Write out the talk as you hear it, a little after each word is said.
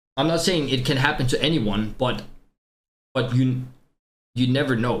I'm not saying it can happen to anyone, but you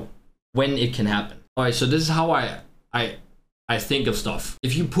never know when it can happen. All right, so this is how I think of stuff.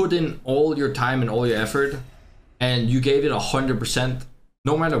 If you put in all your time and all your effort and you gave it 100%,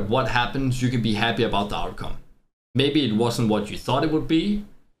 no matter what happens, you can be happy about the outcome. Maybe it wasn't what you thought it would be,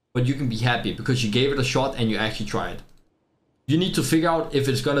 but you can be happy because you gave it a shot and you actually tried. You need to figure out if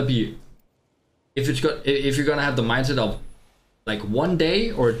it's gonna be, if you're gonna have the mindset of like one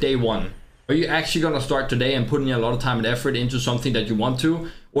day or day one. Are you actually gonna start today and putting a lot of time and effort into something that you want to,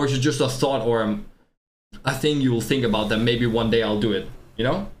 or is it just a thought or a thing you will think about that maybe one day I'll do it, you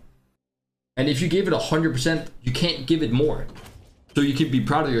know? And if you give it 100%, you can't give it more. So you can be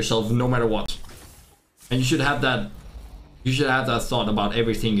proud of yourself no matter what. And you should have that thought about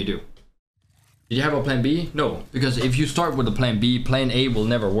everything you do. Did you have a plan B? No, because if you start with a plan B, plan A will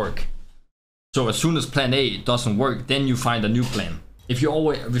never work. So as soon as plan A doesn't work, then you find a new plan. If you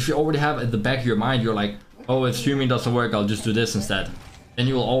already have at the back of your mind, you're like, oh, if streaming doesn't work, I'll just do this instead. Then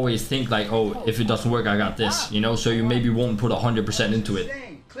you will always think like, oh, if it doesn't work, I got this, you know? So you maybe won't put 100% into it,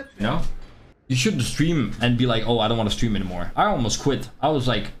 you know? You shouldn't stream and be like, oh, I don't want to stream anymore. I almost quit. I was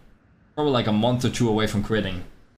like, probably like a month or two away from quitting.